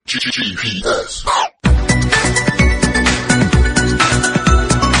GPS.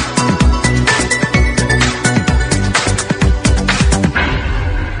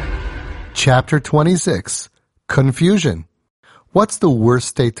 Chapter 26. Confusion. What's the worst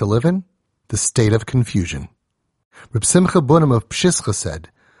state to live in? The state of confusion. Reb Simcha Bunim of Pshischa said,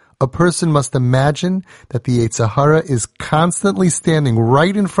 a person must imagine that the Yetzer Hara is constantly standing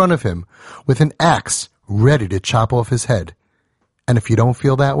right in front of him with an axe ready to chop off his head. And if you don't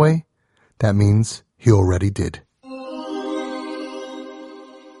feel that way, that means he already did.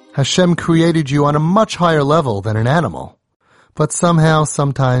 Hashem created you on a much higher level than an animal. But somehow,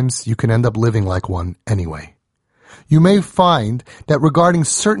 sometimes, you can end up living like one anyway. You may find that regarding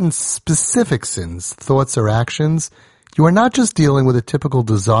certain specific sins, thoughts, or actions, you are not just dealing with a typical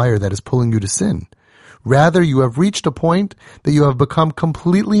desire that is pulling you to sin. Rather, you have reached a point that you have become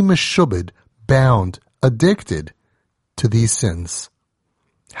completely meshubed, bound, addicted to these sins.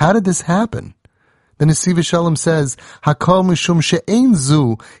 How did this happen? The Nesiv Shalom says, Hakol mishum she'ein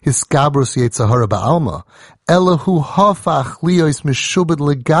zu hiskabrus Yetzer Hara ba'alma, elahu hafach liyos meshubed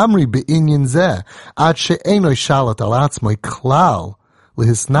legamri be'inyin zeh, ad she'eino shalat al atzmoi klal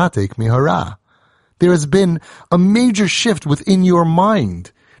lehisnatek mihara. There has been a major shift within your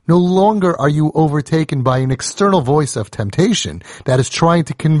mind. No longer are you overtaken by an external voice of temptation that is trying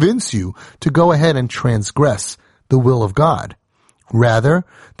to convince you to go ahead and transgress the will of God. Rather,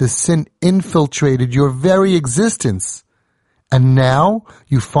 the sin infiltrated your very existence. And now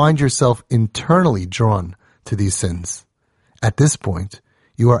you find yourself internally drawn to these sins. At this point,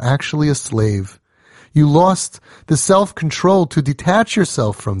 you are actually a slave. You lost the self-control to detach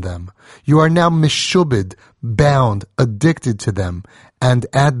yourself from them. You are now meshubed, bound, addicted to them, and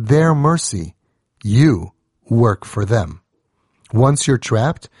at their mercy, you work for them. Once you're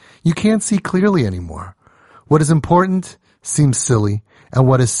trapped, you can't see clearly anymore. What is important seems silly, and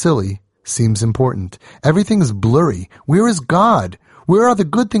what is silly seems important. Everything is blurry. Where is God? Where are the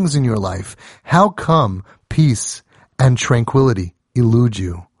good things in your life? How come peace and tranquility elude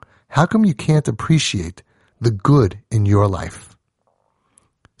you? How come you can't appreciate the good in your life?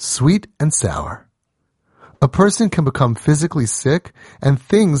 Sweet and sour. A person can become physically sick, and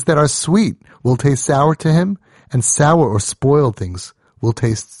things that are sweet will taste sour to him, and sour or spoiled things will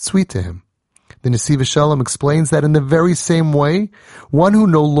taste sweet to him. The Nesiv Shalom explains that in the very same way, one who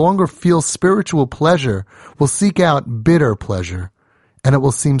no longer feels spiritual pleasure will seek out bitter pleasure, and it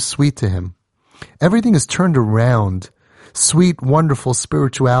will seem sweet to him. Everything is turned around. Sweet, wonderful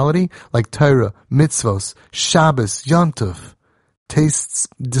spirituality, like Torah, mitzvos, Shabbos, Yom Tov, tastes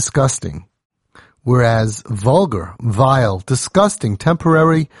disgusting. Whereas vulgar, vile, disgusting,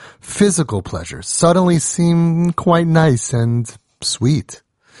 temporary, physical pleasures suddenly seem quite nice and sweet.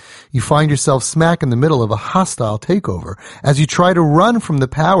 You find yourself smack in the middle of a hostile takeover as you try to run from the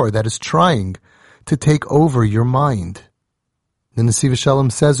power that is trying to take over your mind. The Nesiv Shalom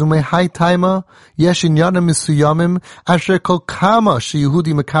says, "Umehai taima yesh inyanim misuyamim asher kol kama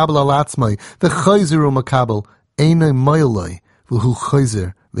sheyehudi makabel al atzmai v'chayzeru makabel einay mayolai v'hu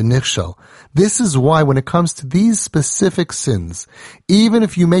chayzer v'nichshal." This is why when it comes to these specific sins, even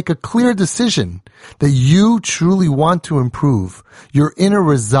if you make a clear decision that you truly want to improve, your inner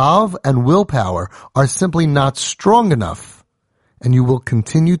resolve and willpower are simply not strong enough, and you will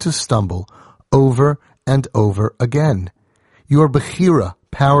continue to stumble over and over again. Your bechira,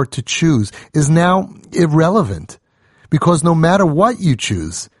 power to choose, is now irrelevant, because no matter what you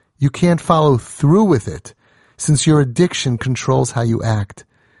choose, you can't follow through with it, since your addiction controls how you act.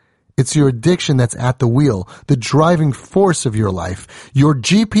 It's your addiction that's at the wheel, the driving force of your life. Your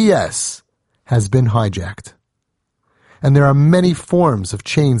GPS has been hijacked. And there are many forms of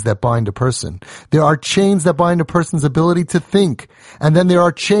chains that bind a person. There are chains that bind a person's ability to think, and then there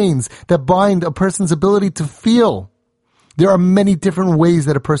are chains that bind a person's ability to feel. There are many different ways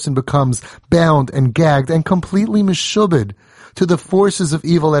that a person becomes bound and gagged and completely meshubed to the forces of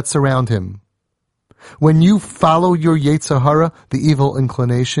evil that surround him. When you follow your Yetzer Hara, the evil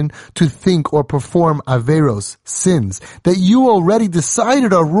inclination, to think or perform averos, sins, that you already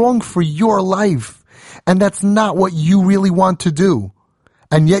decided are wrong for your life, and that's not what you really want to do,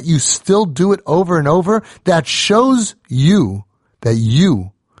 and yet you still do it over and over, that shows you that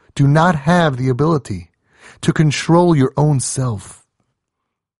you do not have the ability to control your own self.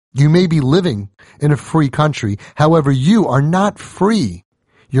 You may be living in a free country, however, you are not free.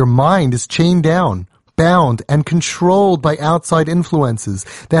 Your mind is chained down, bound, and controlled by outside influences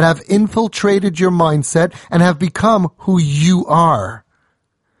that have infiltrated your mindset and have become who you are.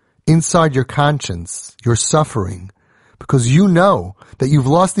 Inside your conscience, you're suffering because you know that you've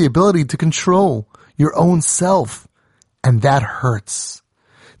lost the ability to control your own self, and that hurts.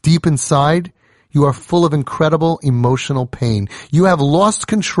 Deep inside, you are full of incredible emotional pain. You have lost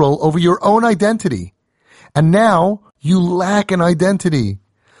control over your own identity. And now you lack an identity.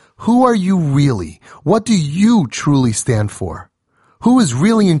 Who are you really? What do you truly stand for? Who is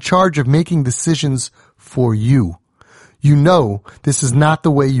really in charge of making decisions for you? You know this is not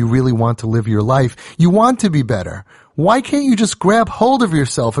the way you really want to live your life. You want to be better. Why can't you just grab hold of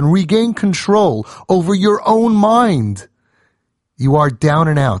yourself and regain control over your own mind? You are down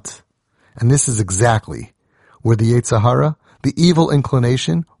and out. And this is exactly where the Yetzer Hara, the evil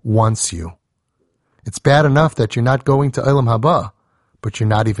inclination, wants you. It's bad enough that you're not going to Olam Haba, but you're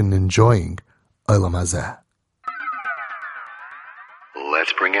not even enjoying Olam Hazeh.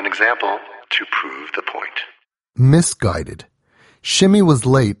 Let's bring an example to prove the point. Misguided. Shimmy was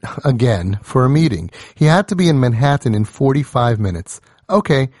late, again, for a meeting. He had to be in Manhattan in 45 minutes.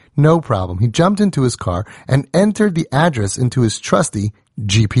 Okay, no problem. He jumped into his car and entered the address into his trusty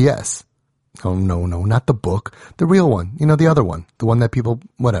GPS. Oh, no, not the book. The real one. You know, the other one. The one that people,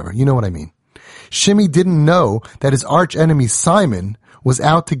 whatever. You know what I mean. Shimmy didn't know that his archenemy Simon was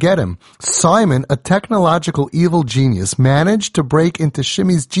out to get him. Simon, a technological evil genius, managed to break into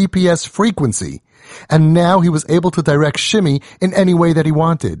Shimmy's GPS frequency. And now he was able to direct Shimmy in any way that he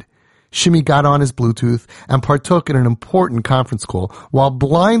wanted. Shimmy got on his Bluetooth and partook in an important conference call while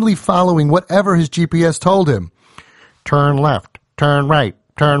blindly following whatever his GPS told him. Turn left, turn right,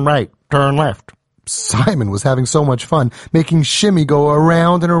 turn right, turn left. Simon was having so much fun, making Shimmy go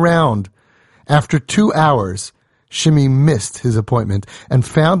around and around. After 2 hours, Shimmy missed his appointment and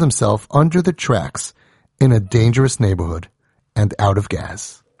found himself under the tracks in a dangerous neighborhood and out of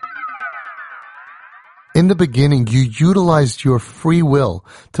gas. In the beginning, you utilized your free will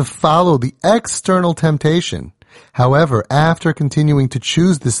to follow the external temptation. However, after continuing to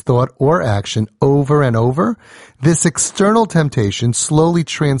choose this thought or action over and over, this external temptation slowly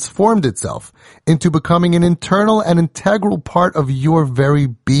transformed itself into becoming an internal and integral part of your very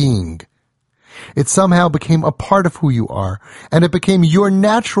being. It somehow became a part of who you are, and it became your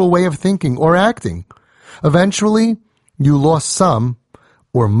natural way of thinking or acting. Eventually, you lost some,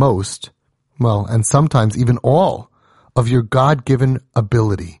 or most, well, and sometimes even all, of your God-given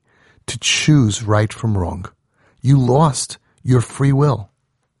ability to choose right from wrong. You lost your free will.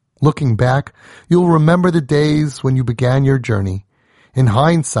 Looking back, you'll remember the days when you began your journey. In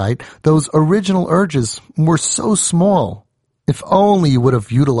hindsight, those original urges were so small. If only you would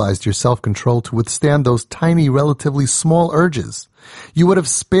have utilized your self-control to withstand those tiny, relatively small urges. You would have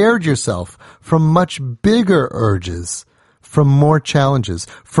spared yourself from much bigger urges, from more challenges,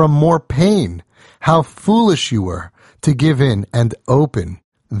 from more pain. How foolish you were to give in and open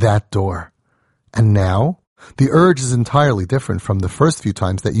that door. And now, the urge is entirely different from the first few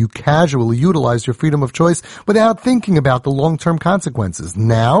times that you casually utilized your freedom of choice without thinking about the long-term consequences.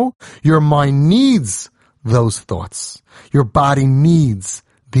 Now, your mind needs those thoughts. Your body needs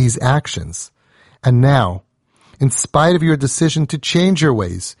these actions. And now, in spite of your decision to change your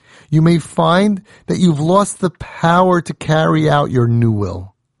ways, you may find that you've lost the power to carry out your new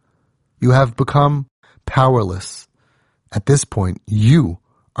will. You have become powerless. At this point, you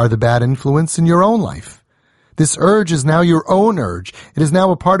are the bad influence in your own life. This urge is now your own urge. It is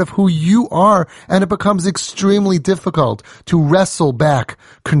now a part of who you are, and it becomes extremely difficult to wrestle back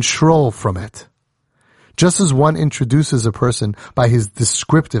control from it. Just as one introduces a person by his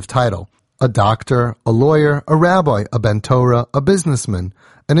descriptive title, a doctor, a lawyer, a rabbi, a bentorah, a businessman,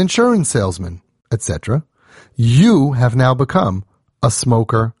 an insurance salesman, etc., you have now become a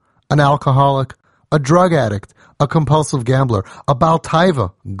smoker, an alcoholic, a drug addict, a compulsive gambler, a Baal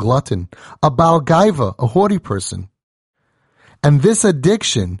Taiva, glutton, a Baal Gaiva, a haughty person. And this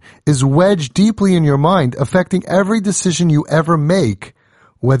addiction is wedged deeply in your mind, affecting every decision you ever make,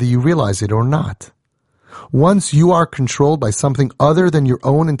 whether you realize it or not. Once you are controlled by something other than your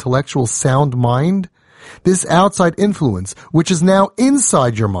own intellectual sound mind, this outside influence, which is now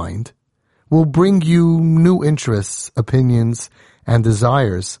inside your mind, will bring you new interests, opinions, and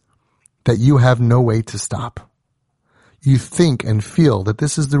desires that you have no way to stop. You think and feel that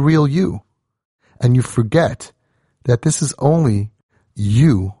this is the real you, and you forget that this is only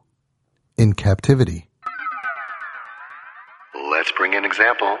you in captivity. Let's bring an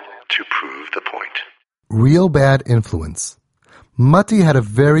example to prove the point. Real bad influence. Matti had a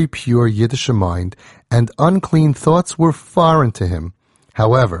very pure Yiddish mind, and unclean thoughts were foreign to him.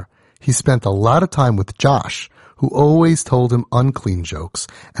 However, he spent a lot of time with Josh, who always told him unclean jokes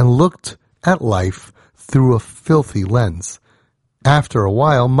and looked at life through a filthy lens. After a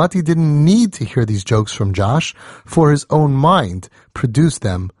while, Matti didn't need to hear these jokes from Josh, for his own mind produced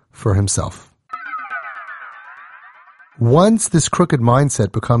them for himself. Once this crooked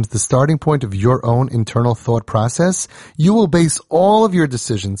mindset becomes the starting point of your own internal thought process, you will base all of your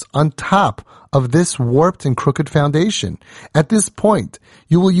decisions on top of this warped and crooked foundation. At this point,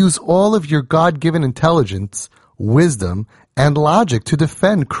 you will use all of your God-given intelligence, wisdom, and logic to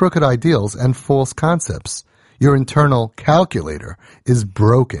defend crooked ideals and false concepts. Your internal calculator is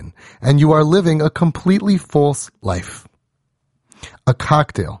broken, and you are living a completely false life. A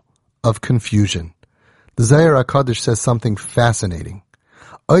cocktail of confusion. The Zohar HaKadosh says something fascinating.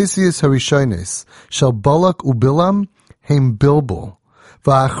 Oisius harishonos shel Balak uBilam heim Bilbul,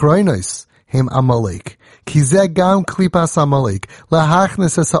 va'achronos heim Amalek. Ki zeh gam klipas Amalek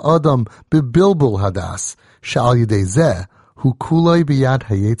lahachnes es ha'adam bebilbul hadas she'al yidei zeh hu kuloi biyad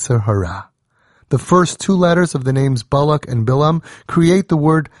hayetzer hara. The first two letters of the names Balak and Bilam create the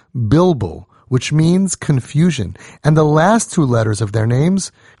word Bilbul, which means confusion, and the last two letters of their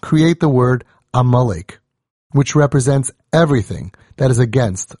names create the word Amalek, which represents everything that is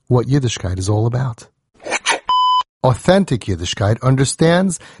against what Yiddishkeit is all about. Authentic Yiddishkeit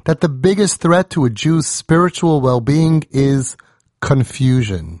understands that the biggest threat to a Jew's spiritual well-being is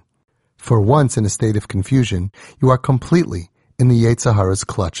confusion. For once in a state of confusion, you are completely in the Yetzer Hara's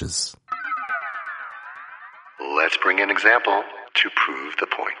clutches. Let's bring an example to prove the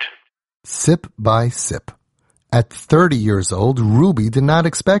point. Sip by sip. At 30 years old, Ruby did not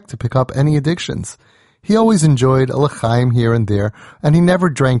expect to pick up any addictions. He always enjoyed a l'chaim here and there, and he never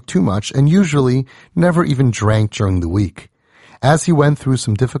drank too much, and usually never even drank during the week. As he went through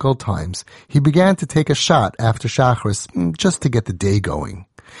some difficult times, he began to take a shot after Shacharis, just to get the day going.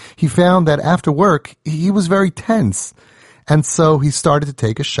 He found that after work, he was very tense, and so he started to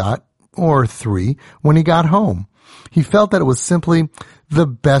take a shot, or 3, when he got home. He felt that it was simply the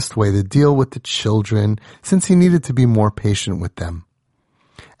best way to deal with the children, since he needed to be more patient with them.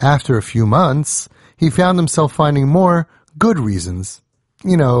 After a few months, he found himself finding more good reasons,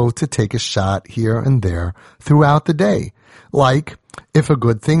 to take a shot here and there throughout the day. Like if a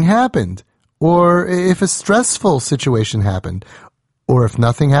good thing happened, or if a stressful situation happened, or if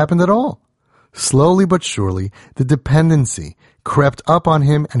nothing happened at all. Slowly but surely, the dependency crept up on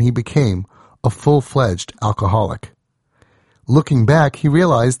him and he became a full-fledged alcoholic. Looking back, he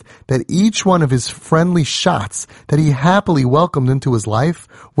realized that each one of his friendly shots that he happily welcomed into his life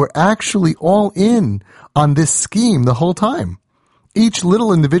were actually all in on this scheme the whole time. Each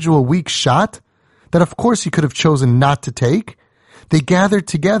little individual weak shot that of course he could have chosen not to take, they gathered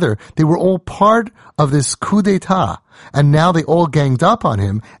together. They were all part of this coup d'etat, and now they all ganged up on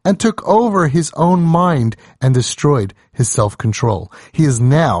him and took over his own mind and destroyed his self-control. He is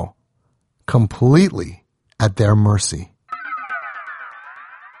now completely at their mercy.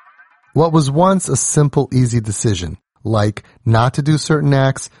 What was once a simple, easy decision, like not to do certain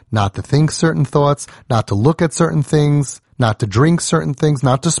acts, not to think certain thoughts, not to look at certain things, not to drink certain things,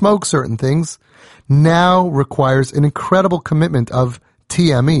 not to smoke certain things, now requires an incredible commitment of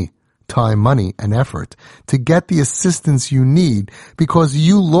TME, time, money, and effort, to get the assistance you need because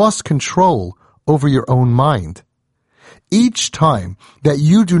you lost control over your own mind. Each time that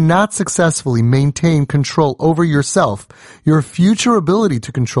you do not successfully maintain control over yourself, your future ability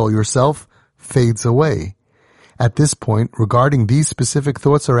to control yourself fades away. At this point, regarding these specific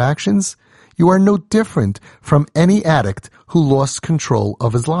thoughts or actions, you are no different from any addict who lost control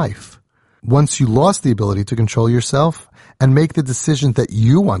of his life. Once you lost the ability to control yourself and make the decisions that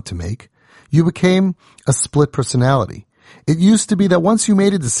you want to make, you became a split personality. It used to be that once you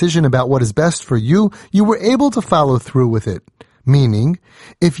made a decision about what is best for you, you were able to follow through with it. Meaning,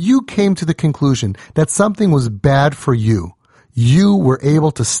 if you came to the conclusion that something was bad for you, you were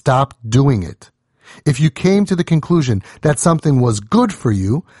able to stop doing it. If you came to the conclusion that something was good for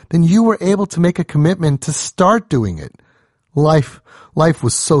you, then you were able to make a commitment to start doing it. Life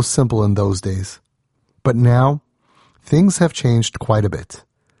was so simple in those days. But now, things have changed quite a bit.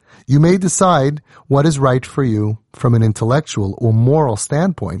 You may decide what is right for you from an intellectual or moral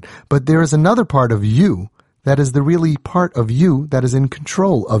standpoint, but there is another part of you that is the really part of you that is in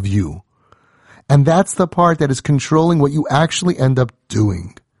control of you. And that's the part that is controlling what you actually end up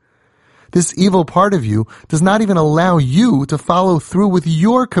doing. This evil part of you does not even allow you to follow through with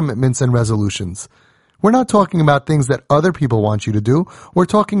your commitments and resolutions. We're not talking about things that other people want you to do. We're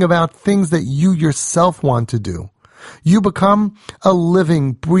talking about things that you yourself want to do. You become a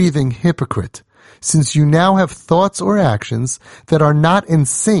living, breathing hypocrite, since you now have thoughts or actions that are not in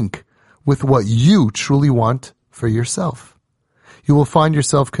sync with what you truly want for yourself. You will find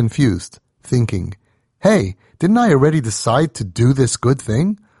yourself confused, thinking, hey, didn't I already decide to do this good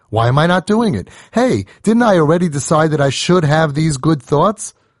thing? Why am I not doing it? Hey, didn't I already decide that I should have these good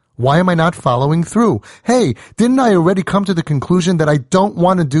thoughts? Why am I not following through? Hey, didn't I already come to the conclusion that I don't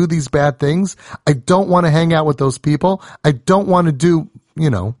want to do these bad things? I don't want to hang out with those people. I don't want to do,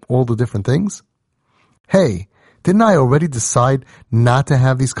 all the different things. Hey, didn't I already decide not to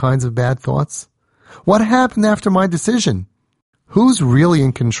have these kinds of bad thoughts? What happened after my decision? Who's really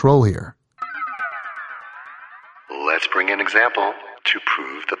in control here? Let's bring an example to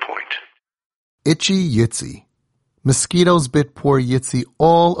prove the point. Itchy Yitzy. Mosquitoes bit poor Yitzy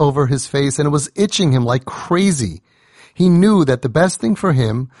all over his face, and it was itching him like crazy. He knew that the best thing for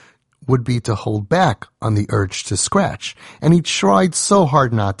him would be to hold back on the urge to scratch, and he tried so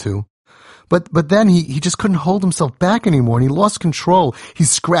hard not to. But then he just couldn't hold himself back anymore, and he lost control. He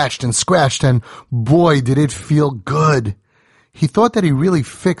scratched, and boy, did it feel good. He thought that he really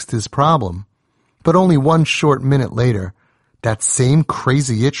fixed his problem. But only one short minute later, that same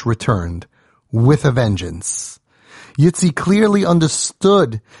crazy itch returned, with a vengeance. Yitzy clearly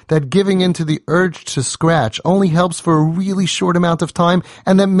understood that giving in to the urge to scratch only helps for a really short amount of time,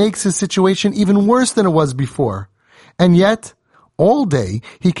 and that makes his situation even worse than it was before. And yet, all day,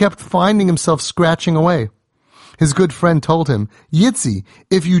 he kept finding himself scratching away. His good friend told him, Yitzy,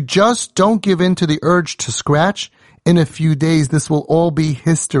 if you just don't give in to the urge to scratch, in a few days this will all be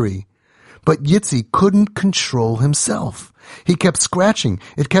history. But Yitzy couldn't control himself. He kept scratching.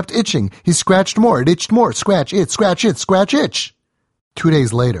 It kept itching. He scratched more. It itched more. Scratch it, scratch it, scratch itch. 2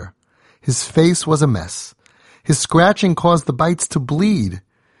 days later, his face was a mess. His scratching caused the bites to bleed.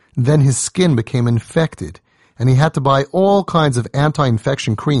 Then his skin became infected, and he had to buy all kinds of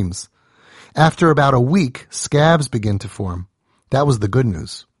anti-infection creams. After about a week, scabs began to form. That was the good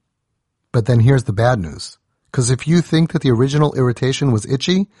news. But then here's the bad news. Because if you think that the original irritation was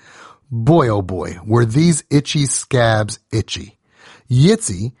itchy, boy, oh boy, were these itchy scabs itchy.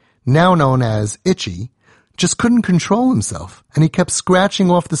 Yitzy, now known as Itchy, just couldn't control himself, and he kept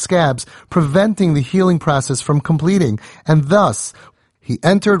scratching off the scabs, preventing the healing process from completing, and thus he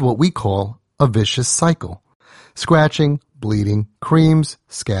entered what we call a vicious cycle. Scratching, bleeding, creams,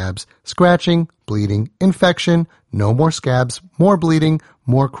 scabs, scratching, bleeding, infection, no more scabs, more bleeding,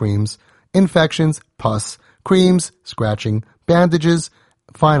 more creams, infections, pus, creams, scratching, bandages,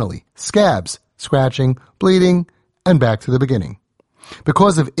 finally, scabs, scratching, bleeding, and back to the beginning.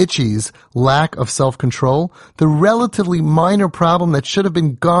 Because of Itchy's lack of self-control, the relatively minor problem that should have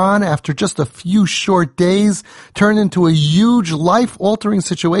been gone after just a few short days turned into a huge life-altering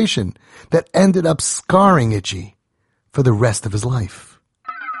situation that ended up scarring Itchy for the rest of his life.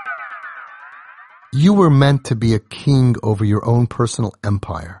 You were meant to be a king over your own personal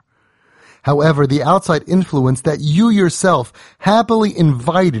empire. However, the outside influence that you yourself happily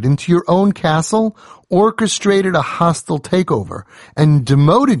invited into your own castle orchestrated a hostile takeover and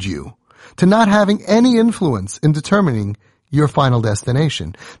demoted you to not having any influence in determining your final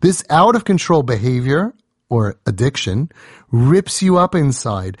destination. This out-of-control behavior, or addiction, rips you up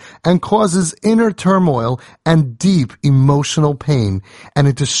inside and causes inner turmoil and deep emotional pain, and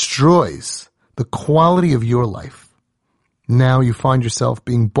it destroys the quality of your life. Now you find yourself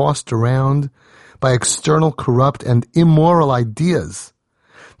being bossed around by external corrupt and immoral ideas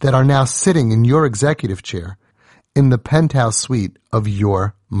that are now sitting in your executive chair in the penthouse suite of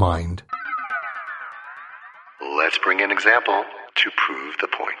your mind. Let's bring an example to prove the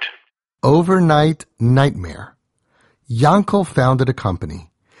point. Overnight nightmare. Yankel founded a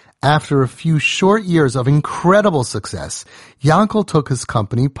company. After a few short years of incredible success, Yankel took his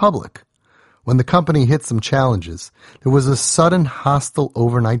company public. When the company hit some challenges, there was a sudden hostile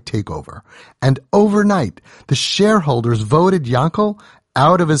overnight takeover. And overnight, the shareholders voted Yankel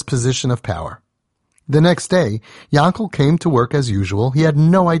out of his position of power. The next day, Yankel came to work as usual. He had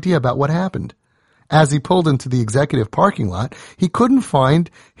no idea about what happened. As he pulled into the executive parking lot, he couldn't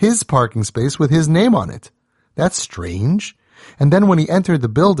find his parking space with his name on it. That's strange. And then when he entered the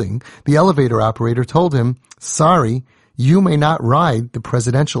building, the elevator operator told him, "Sorry, you may not ride the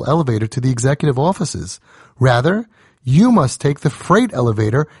presidential elevator to the executive offices. Rather, you must take the freight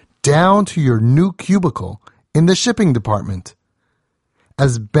elevator down to your new cubicle in the shipping department."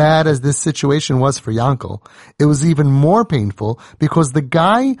 As bad as this situation was for Yankel, it was even more painful because the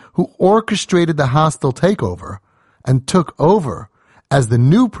guy who orchestrated the hostile takeover and took over as the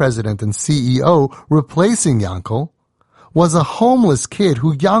new president and CEO replacing Yankel was a homeless kid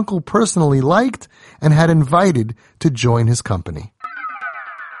who Yankel personally liked and had invited to join his company.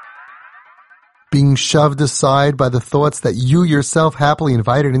 Being shoved aside by the thoughts that you yourself happily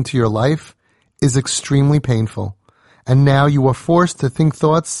invited into your life is extremely painful. And now you are forced to think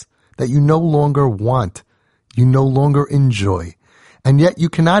thoughts that you no longer want, you no longer enjoy, and yet you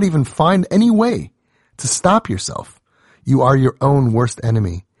cannot even find any way to stop yourself. You are your own worst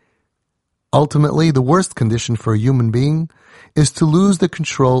enemy. Ultimately, the worst condition for a human being is to lose the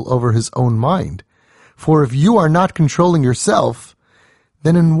control over his own mind. For if you are not controlling yourself,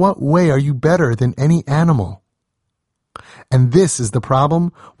 then in what way are you better than any animal? And this is the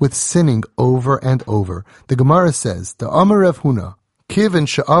problem with sinning over and over. The Gemara says, the Amar Rav Huna, Kivin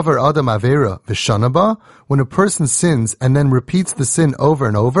she'avar adam avera v'shanaba, when a person sins and then repeats the sin over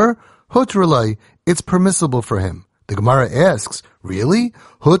and over, hutrulai, it's permissible for him. The Gemara asks, really?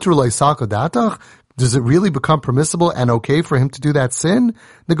 Hutrulai sakadatach? Does it really become permissible and okay for him to do that sin?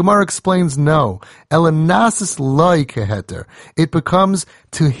 The Gemara explains no. Elanasis lai keheter. It becomes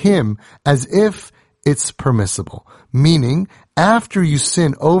to him as if it's permissible. Meaning, after you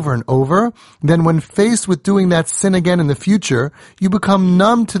sin over and over, then when faced with doing that sin again in the future, you become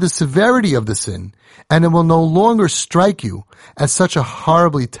numb to the severity of the sin, and it will no longer strike you as such a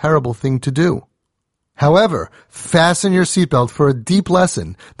horribly terrible thing to do. However, fasten your seatbelt for a deep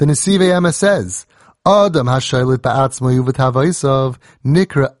lesson. The Nesivei Ema says, Adam hashaylit ba'atzmo uvetavaisav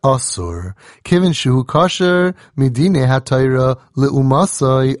nikra asur. Kivin shehu kasher midine hatayra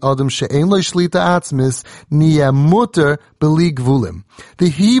leumasai Adam she'en lo shlita atzmis niyeh muter beli gvulim. The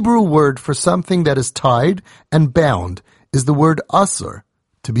Hebrew word for something that is tied and bound is the word asur,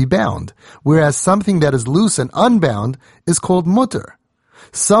 to be bound, whereas something that is loose and unbound is called muter.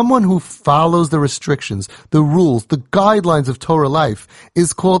 Someone who follows the restrictions, the rules, the guidelines of Torah life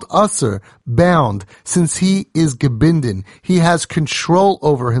is called asur, bound, since he is gebinden. He has control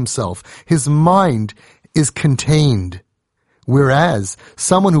over himself. His mind is contained. Whereas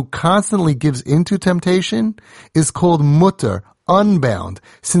someone who constantly gives into temptation is called mutter, unbound,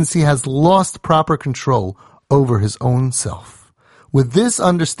 since he has lost proper control over his own self. With this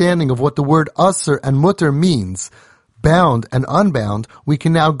understanding of what the word asur and mutter means, bound and unbound, we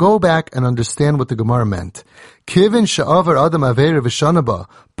can now go back and understand what the Gemara meant. Kivin she'avar adam avera v'shanaba,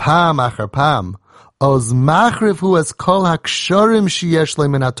 pam achar pam, oz machriv hu es kol haksharim sheyesh lo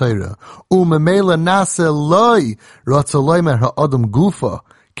min haTorah, u'memela nase loy ratzoloi mer ha'adam gufa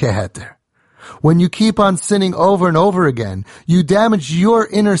keheter. When you keep on sinning over and over again, you damage your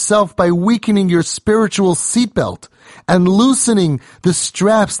inner self by weakening your spiritual seatbelt and loosening the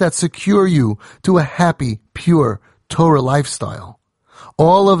straps that secure you to a happy, pure Torah lifestyle.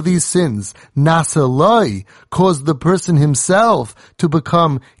 All of these sins, nasalai, cause the person himself to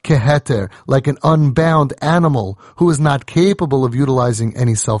become keheter, like an unbound animal who is not capable of utilizing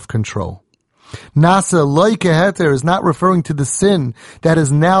any self-control. Nasalai keheter is not referring to the sin that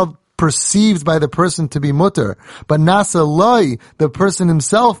is now perceived by the person to be mutter, but nasalai, the person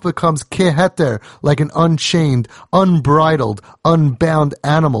himself becomes keheter, like an unchained, unbridled, unbound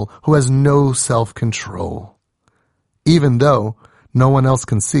animal who has no self-control. Even though no one else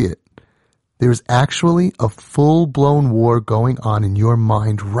can see it, there's actually a full-blown war going on in your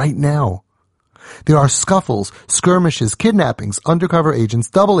mind right now. There are scuffles, skirmishes, kidnappings, undercover agents,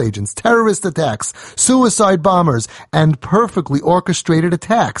 double agents, terrorist attacks, suicide bombers, and perfectly orchestrated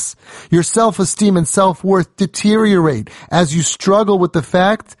attacks. Your self-esteem and self-worth deteriorate as you struggle with the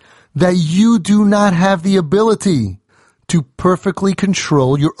fact that you do not have the ability to perfectly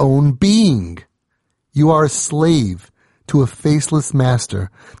control your own being. You are a slave to a faceless master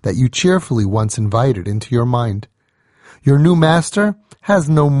that you cheerfully once invited into your mind. Your new master has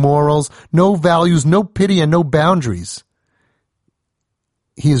no morals, no values, no pity, and no boundaries.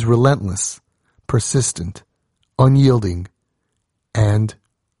 He is relentless, persistent, unyielding, and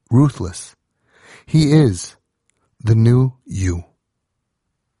ruthless. He is the new you.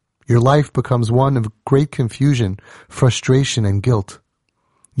 Your life becomes one of great confusion, frustration, and guilt.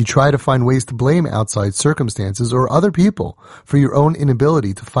 You try to find ways to blame outside circumstances or other people for your own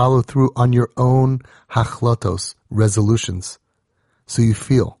inability to follow through on your own hachlotos, resolutions. So you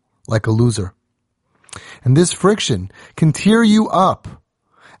feel like a loser. And this friction can tear you up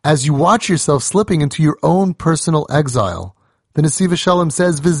as you watch yourself slipping into your own personal exile. The Nesivei Shalom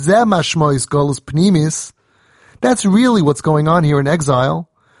says, V'zeh mashmois golus pnimis. That's really what's going on here in exile.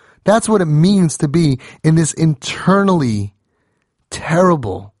 That's what it means to be in this internally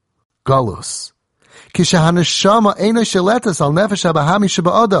terrible galus. Kishahaneshama eino sheletas al nefesh habahami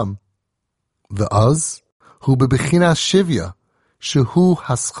sheba'adam. V'az hu bebechinas shivya shehu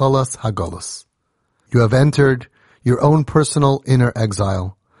haschalas hagalus. You have entered your own personal inner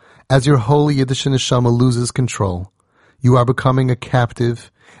exile. As your holy Yiddish neshama loses control, you are becoming a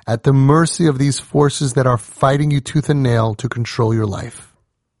captive at the mercy of these forces that are fighting you tooth and nail to control your life.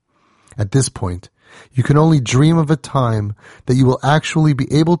 At this point, you can only dream of a time that you will actually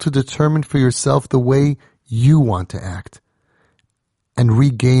be able to determine for yourself the way you want to act and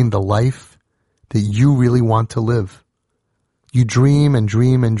regain the life that you really want to live. You dream and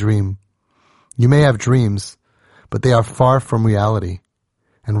dream and dream. You may have dreams, but they are far from reality.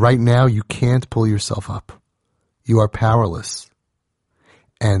 And right now you can't pull yourself up. You are powerless.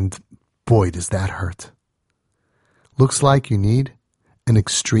 And boy, does that hurt. Looks like you need an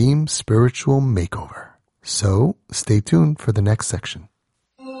extreme spiritual makeover. So stay tuned for the next section.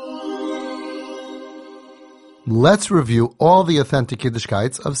 Let's review all the authentic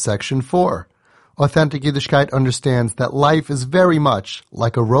Yiddishkeits of section 4. Authentic Yiddishkeit understands that life is very much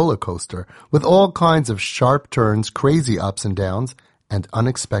like a roller coaster with all kinds of sharp turns, crazy ups and downs, and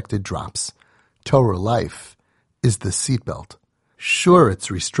unexpected drops. Torah life is the seatbelt. Sure, it's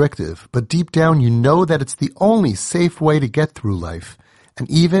restrictive, but deep down you know that it's the only safe way to get through life and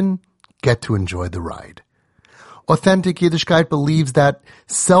even get to enjoy the ride. Authentic Yiddishkeit believes that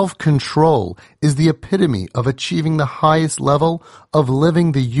self-control is the epitome of achieving the highest level of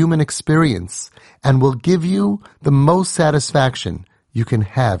living the human experience and will give you the most satisfaction you can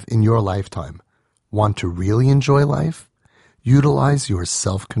have in your lifetime. Want to really enjoy life? Utilize your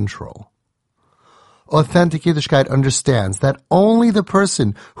self-control. Authentic Yiddishkeit understands that only the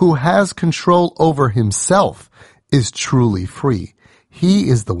person who has control over himself is truly free. He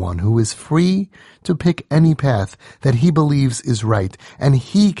is the one who is free to pick any path that he believes is right, and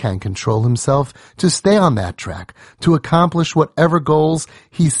he can control himself to stay on that track, to accomplish whatever goals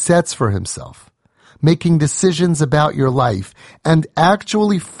he sets for himself. Making decisions about your life and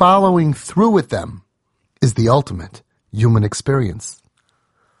actually following through with them is the ultimate human experience.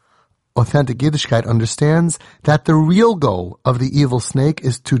 Authentic Yiddishkeit understands that the real goal of the evil snake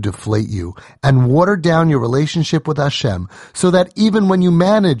is to deflate you and water down your relationship with Hashem so that even when you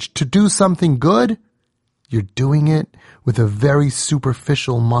manage to do something good, you're doing it with a very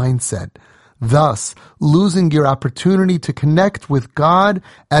superficial mindset, thus losing your opportunity to connect with God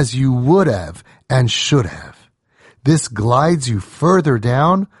as you would have and should have. This glides you further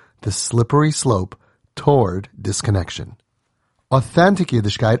down the slippery slope toward disconnection. Authentic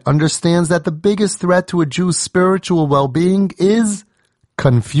Yiddishkeit understands that the biggest threat to a Jew's spiritual well-being is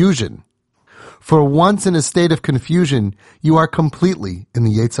confusion. For once in a state of confusion, you are completely in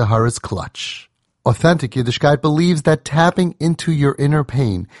the Yetzer Hara's clutch. Authentic Yiddishkeit believes that tapping into your inner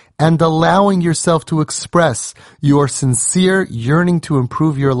pain and allowing yourself to express your sincere yearning to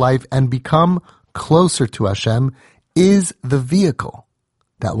improve your life and become closer to Hashem is the vehicle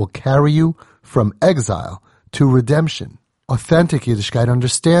that will carry you from exile to redemption. Authentic Yiddishkeit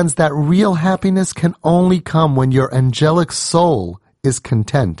understands that real happiness can only come when your angelic soul is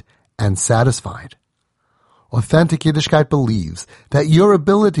content and satisfied. Authentic Yiddishkeit believes that your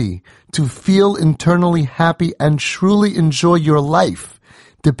ability to feel internally happy and truly enjoy your life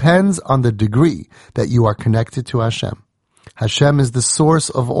depends on the degree that you are connected to Hashem. Hashem is the source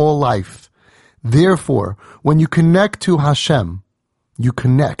of all life. Therefore, when you connect to Hashem, you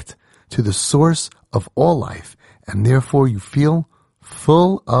connect to the source of all life, and therefore you feel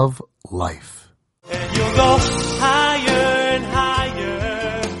full of life. And you'll go